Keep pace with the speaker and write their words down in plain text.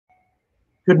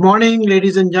Good morning,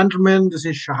 ladies and gentlemen. This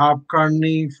is Shahab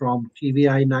Karni from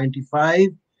TVI 95.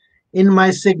 In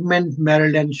my segment,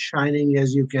 Maryland Shining,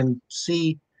 as you can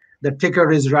see, the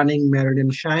ticker is running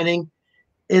Maryland Shining.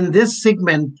 In this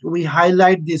segment, we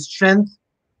highlight the strength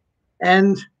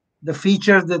and the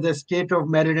features that the state of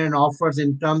Maryland offers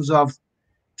in terms of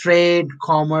trade,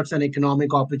 commerce, and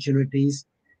economic opportunities.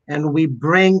 And we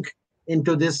bring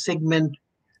into this segment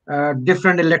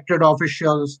different elected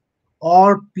officials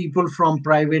or people from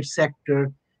private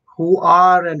sector who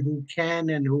are and who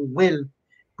can and who will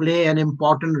play an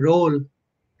important role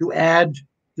to add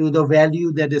to the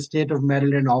value that the state of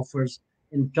Maryland offers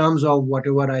in terms of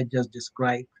whatever I just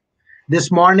described.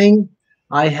 This morning,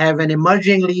 I have an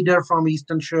emerging leader from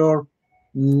Eastern Shore,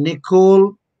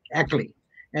 Nicole Acle,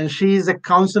 and she is a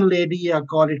council lady. I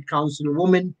call it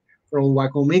councilwoman from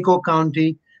Wacomico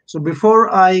County. So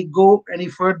before I go any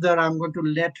further, I'm going to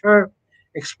let her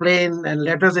explain and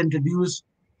let us introduce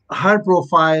her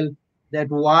profile, that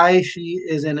why she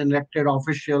is an elected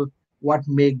official, what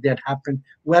make that happen.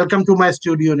 Welcome to my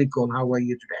studio, Nicole. How are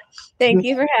you Thank today?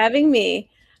 you for having me.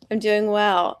 I'm doing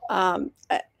well.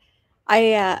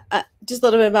 Just a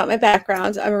little bit about my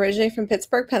background. I'm originally from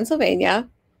Pittsburgh, Pennsylvania.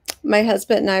 My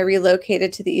husband and I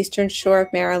relocated to the Eastern Shore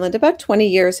of Maryland about 20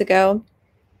 years ago.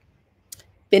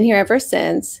 Been here ever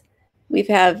since. I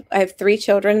have three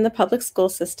children in the public school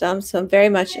system, so I'm very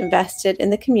much invested in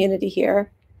the community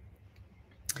here.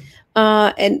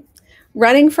 And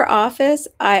running for office,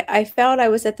 I felt I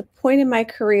was at the point in my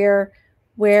career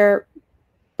where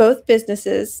both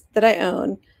businesses that I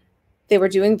own, they were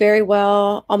doing very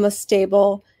well, almost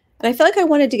stable. And I felt like I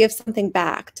wanted to give something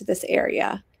back to this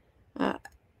area, I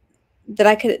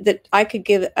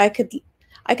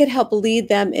could help lead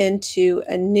them into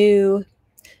a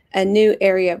new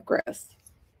area of growth.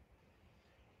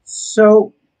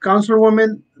 So,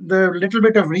 Councilwoman, the little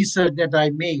bit of research that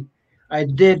I made, I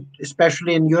did,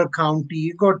 especially in your county,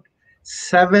 you got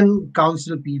seven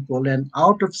council people, and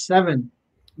out of seven,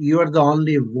 you are the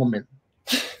only woman.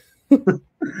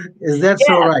 Is that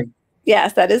so Yeah. right?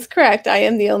 Yes, that is correct. I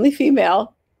am the only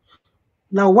female.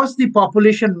 Now, what's the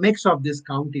population mix of this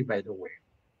county, by the way?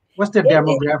 What's the It,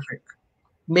 demographic,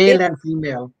 male it, and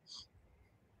female?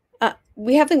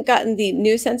 we haven't gotten the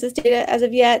new census data as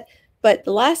of yet, but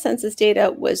the last census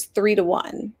data was 3 to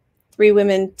 1, 3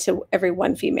 women to every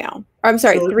one female. Or, I'm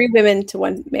sorry, So, 3 women to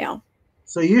one male.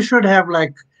 so you should have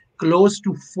like close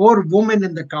to four women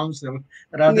in the council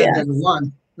rather than Yes,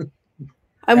 one.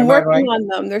 I'm Am I working right? on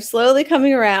them. They're slowly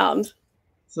coming around.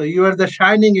 So you are the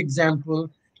shining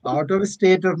example out of the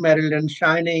state of Maryland,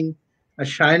 shining a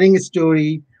shining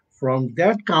story from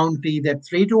that county, that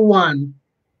 3 to 1,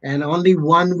 and only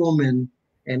one woman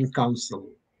in council. So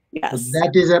Yes.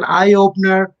 that is an eye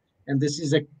opener, and this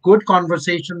is a good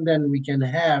conversation that we can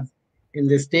have in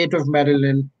the state of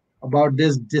Maryland about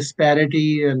this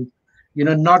disparity and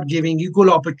not giving equal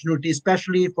opportunity,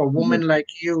 especially for women like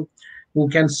you who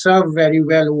can serve very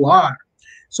well, who are.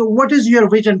 So, what is your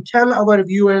vision? Tell our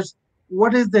viewers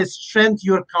what is the strength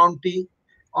your county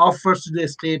offers to the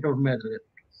state of Maryland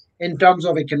in terms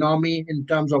of economy, in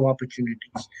terms of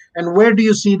opportunities, and where do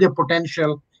you see the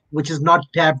potential which is not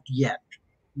tapped yet?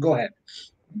 Go ahead.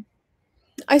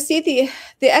 I see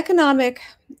the economic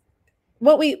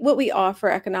what we offer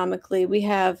economically. We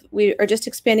are just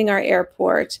expanding our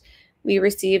airport. We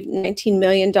received $19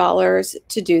 million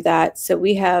to do that. So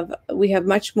we have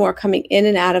much more coming in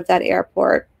and out of that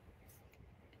airport.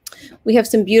 We have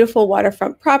some beautiful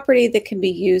waterfront property that can be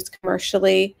used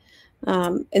commercially,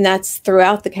 and that's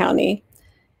throughout the county.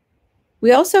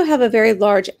 We also have a very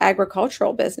large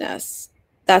agricultural business.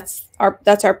 That's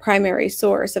our primary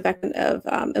source of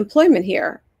employment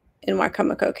here in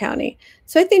Wicomico County.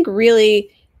 So I think really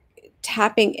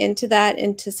tapping into that,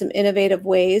 into some innovative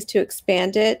ways to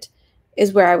expand it,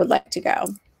 is where I would like to go.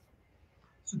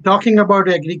 So, talking about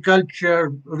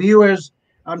agriculture, viewers,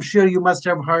 I'm sure you must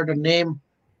have heard a name,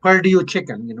 Purdue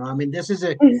Chicken. I mean, this is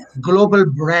a global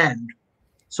brand.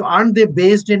 So, aren't they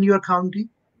based in your county?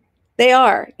 They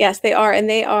are, yes, they are, and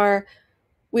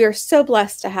we are so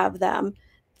blessed to have them.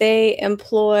 They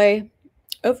employ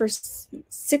over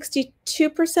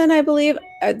 62%, I believe,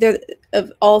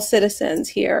 of all citizens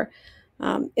here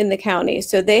in the county.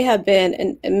 So they have been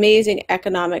an amazing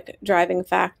economic driving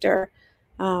factor.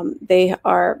 They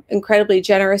are incredibly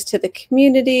generous to the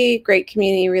community, great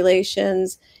community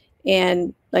relations,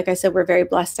 and like I said, we're very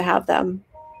blessed to have them.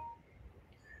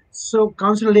 So,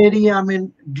 Council Lady, I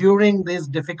mean, during this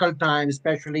difficult time,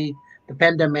 especially the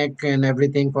pandemic and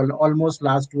everything for almost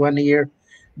last 1 year,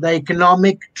 the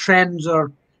economic trends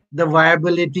or the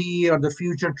viability or the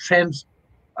future trends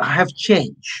have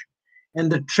changed.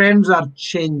 and the trends are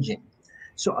changing.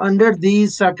 So, under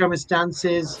these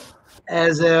circumstances,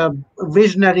 as a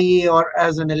visionary or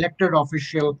as an elected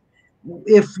official,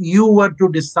 if you were to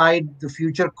decide the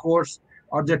future course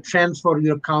or the trends for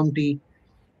your county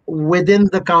within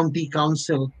the county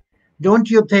council, don't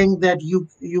you think that you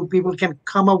people can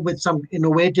come up with some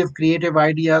innovative, creative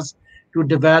ideas to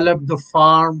develop the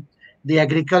farm, the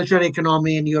agriculture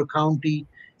economy in your county,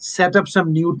 set up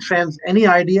some new trends? Any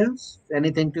ideas?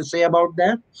 Anything to say about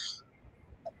that?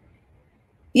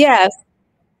 Yes,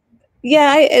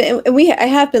 yeah, I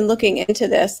have been looking into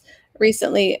this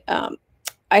recently.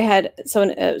 I had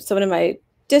someone in my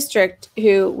district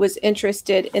who was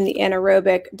interested in the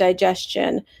anaerobic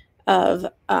digestion of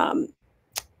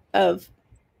of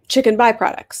chicken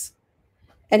byproducts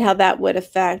and how that would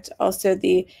affect also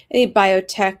the any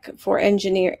biotech for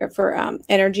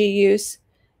energy use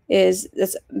is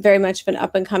that's very much of an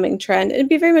up and coming trend and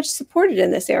be very much supported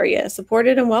in this area,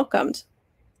 supported and welcomed.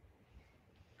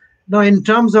 Now, in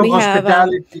terms of We have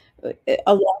hospitality,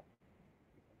 a lot.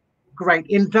 right?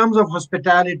 In terms of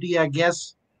hospitality, I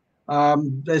guess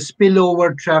the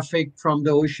spillover traffic from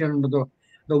the ocean,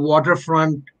 the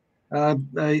waterfront,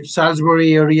 the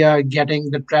Salisbury area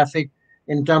getting the traffic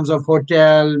in terms of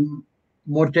hotel,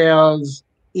 motels,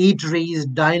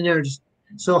 eateries, diners.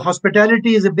 So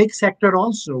hospitality is a big sector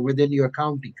also within your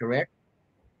county, correct?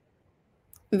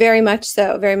 Very much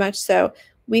so, very much so.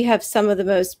 We have some of the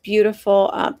most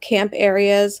beautiful camp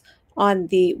areas on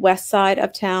the west side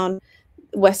of town,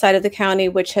 west side of the county,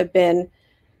 which have been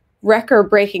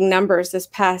record-breaking numbers this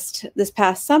past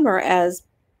summer as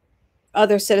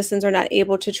other citizens are not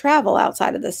able to travel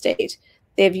outside of the state.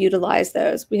 They've utilized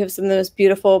those. We have some of the most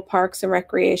beautiful parks and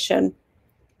recreation.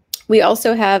 We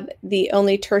also have the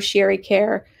only tertiary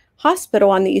care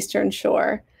hospital on the Eastern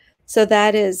Shore. So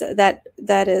that is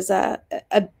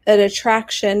an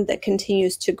attraction that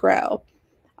continues to grow,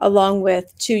 along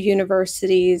with two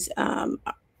universities,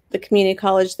 the community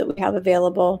college that we have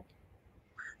available.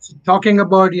 So talking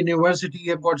about university,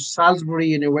 you've got Salisbury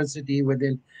University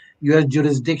within your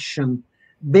jurisdiction.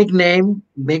 Big name,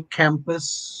 big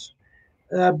campus.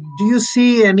 Do you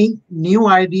see any new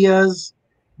ideas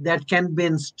that can be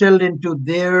instilled into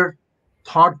their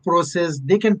thought process?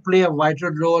 They can play a vital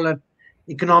role at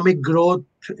economic growth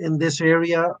in this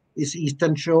area, is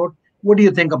Eastern Shore. What do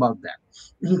you think about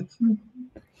that?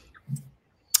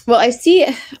 Well, I see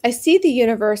the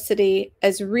university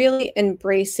as really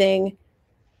embracing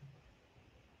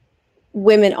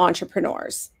women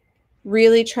entrepreneurs,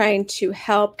 really trying to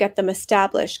help get them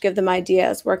established, give them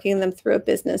ideas, working them through a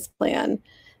business plan.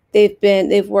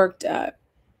 They've worked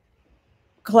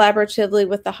collaboratively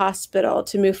with the hospital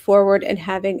to move forward in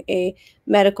having a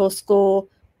medical school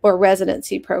or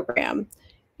residency program.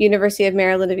 University of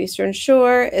Maryland of Eastern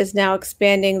Shore is now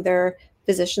expanding their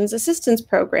physician's assistance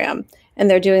program, and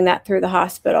they're doing that through the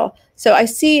hospital. So I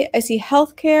see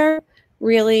healthcare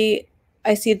really.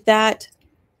 I see that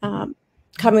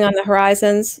coming on the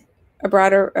horizons, a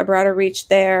broader reach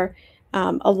there,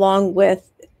 along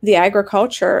with the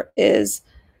agriculture is.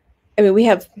 I mean, we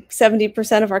have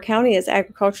 70% of our county is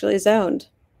agriculturally zoned.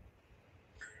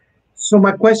 So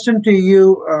my question to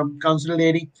you, Council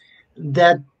Lady,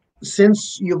 that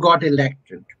since you got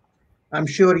elected, I'm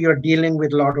sure you're dealing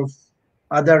with a lot of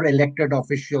other elected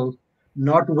officials,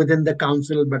 not within the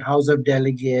council, but House of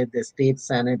Delegate, the state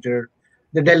senator,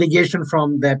 the delegation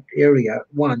from that area.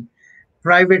 One,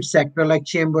 private sector like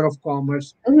Chamber of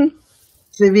Commerce, Mhm.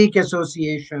 civic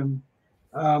association,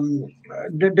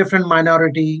 different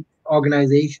minority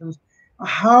organizations.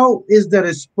 How is the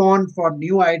response for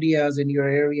new ideas in your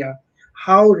area?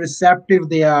 How receptive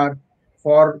they are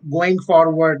for going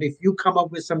forward? If you come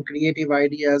up with some creative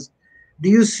ideas, do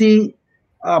you see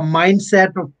a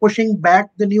mindset of pushing back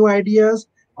the new ideas,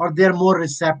 or they're more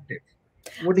receptive?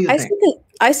 What do you think?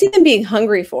 I see them being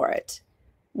hungry for it,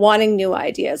 wanting new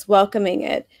ideas, welcoming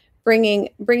it, bringing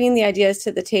the ideas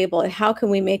to the table, and how can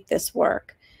we make this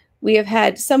work? We have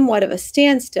had somewhat of a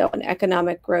standstill in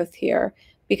economic growth here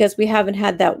because we haven't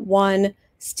had that one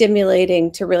stimulating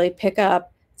to really pick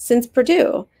up since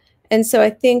Purdue. And so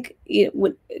I think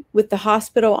with the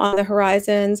hospital on the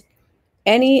horizons,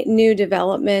 any new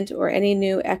development or any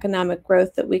new economic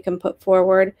growth that we can put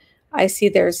forward, I see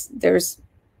there's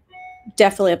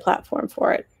definitely a platform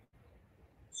for it.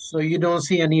 So you don't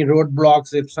see any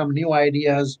roadblocks if some new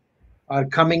ideas are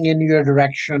coming in your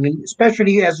direction, and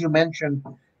especially as you mentioned,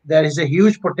 there is a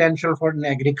huge potential for an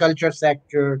agriculture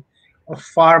sector, of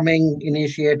farming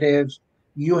initiatives.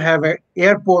 You have an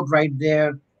airport right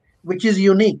there, which is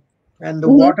unique, and the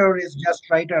Mhm. water is just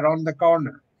right around the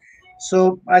corner.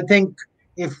 So I think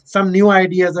if some new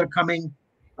ideas are coming,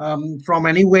 from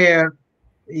anywhere,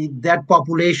 that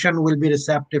population will be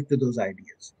receptive to those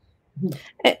ideas.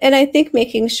 And I think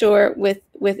making sure with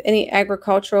any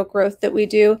agricultural growth that we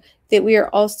do, that we are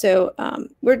also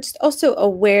we're just also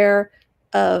aware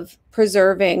of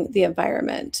preserving the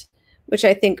environment, which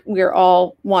I think we're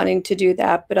all wanting to do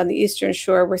that. But on the Eastern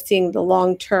Shore, we're seeing the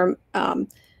long term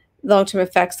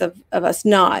effects of us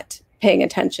not paying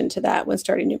attention to that when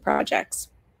starting new projects.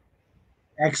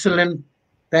 Excellent.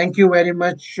 Thank you very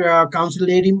much, Council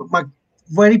Lady. My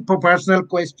very personal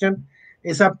question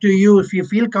is up to you. If you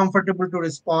feel comfortable to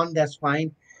respond, that's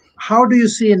fine. How do you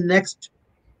see in next,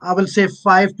 I will say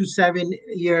 5 to 7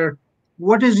 year,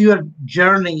 what is your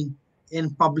journey in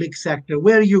public sector?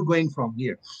 Where are you going from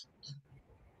here?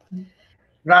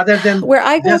 Rather than Where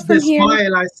I go just the from here,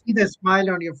 smile, I see the smile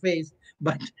on your face,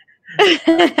 but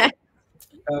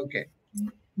okay.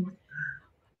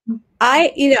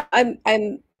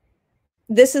 I'm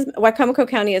this is Wicomico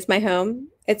County is my home.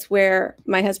 It's where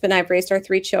my husband and I've raised our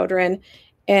three children,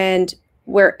 and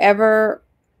wherever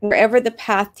the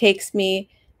path takes me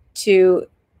to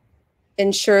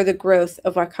ensure the growth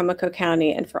of Wicomico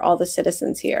County and for all the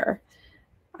citizens here,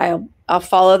 I'll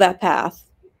follow that path.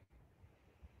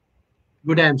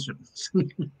 Good answer.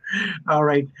 All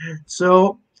right.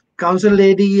 So, Council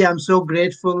Lady, I'm so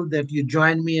grateful that you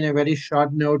joined me in a very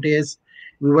short notice.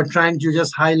 We were trying to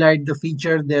just highlight the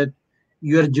feature that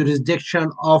your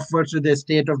jurisdiction offers to the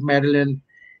state of Maryland.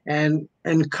 And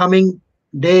in coming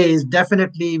days,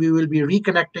 definitely we will be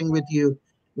reconnecting with you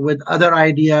with other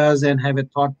ideas and have a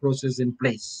thought process in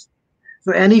place.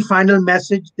 So, any final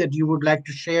message that you would like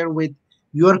to share with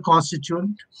your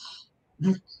constituent?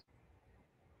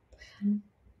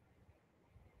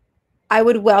 I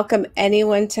would welcome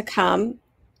anyone to come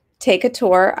take a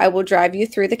tour. I will drive you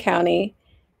through the county.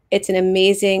 It's an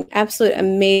amazing, absolute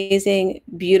amazing,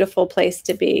 beautiful place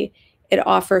to be. It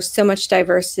offers so much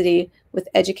diversity with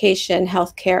education,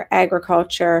 healthcare,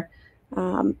 agriculture,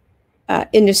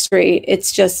 industry.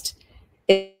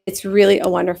 It's really a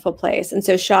wonderful place. And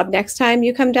so, Shab, next time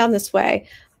you come down this way,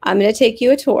 I'm going to take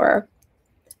you a tour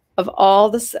of all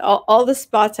the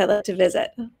spots I like to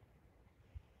visit.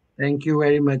 Thank you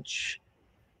very much.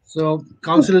 So,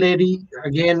 Council Lady,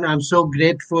 again, I'm so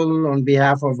grateful on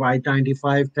behalf of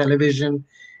I-95 Television.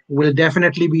 We'll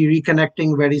definitely be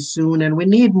reconnecting very soon, and we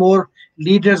need more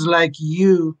leaders like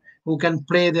you who can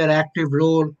play their active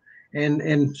role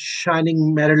in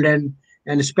shining Maryland,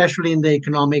 and especially in the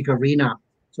economic arena.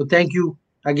 So, thank you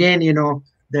again,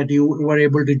 that you were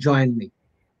able to join me.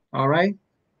 All right,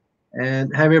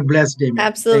 and have a blessed day, ma'am.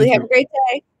 Absolutely. Thank Have you. a great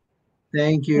day.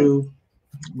 Thank you.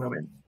 Bye-bye.